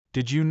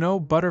Did you know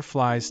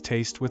butterflies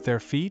taste with their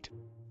feet?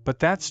 But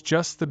that's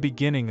just the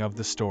beginning of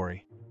the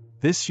story.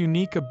 This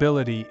unique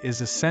ability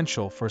is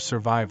essential for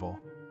survival.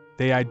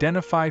 They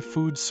identify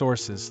food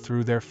sources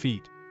through their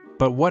feet.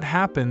 But what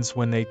happens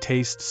when they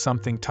taste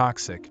something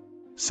toxic?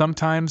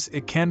 Sometimes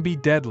it can be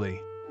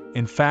deadly.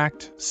 In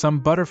fact, some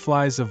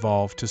butterflies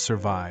evolve to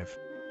survive.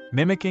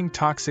 Mimicking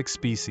toxic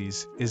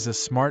species is a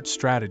smart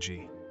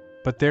strategy.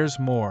 But there's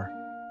more.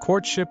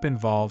 Courtship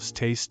involves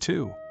taste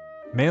too.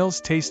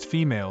 Males taste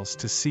females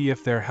to see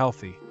if they're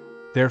healthy.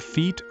 Their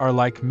feet are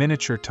like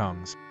miniature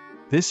tongues.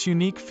 This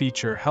unique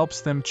feature helps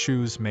them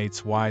choose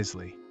mates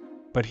wisely.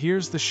 But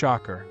here's the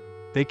shocker.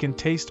 They can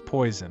taste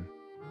poison.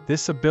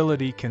 This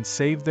ability can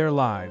save their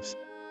lives.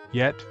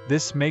 Yet,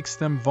 this makes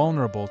them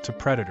vulnerable to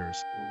predators.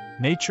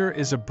 Nature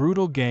is a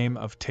brutal game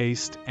of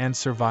taste and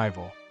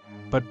survival.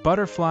 But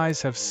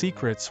butterflies have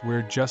secrets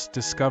we're just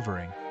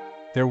discovering.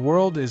 Their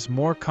world is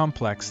more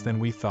complex than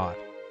we thought.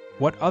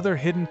 What other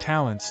hidden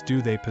talents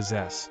do they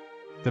possess?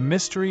 The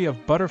mystery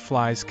of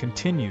butterflies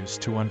continues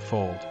to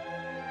unfold.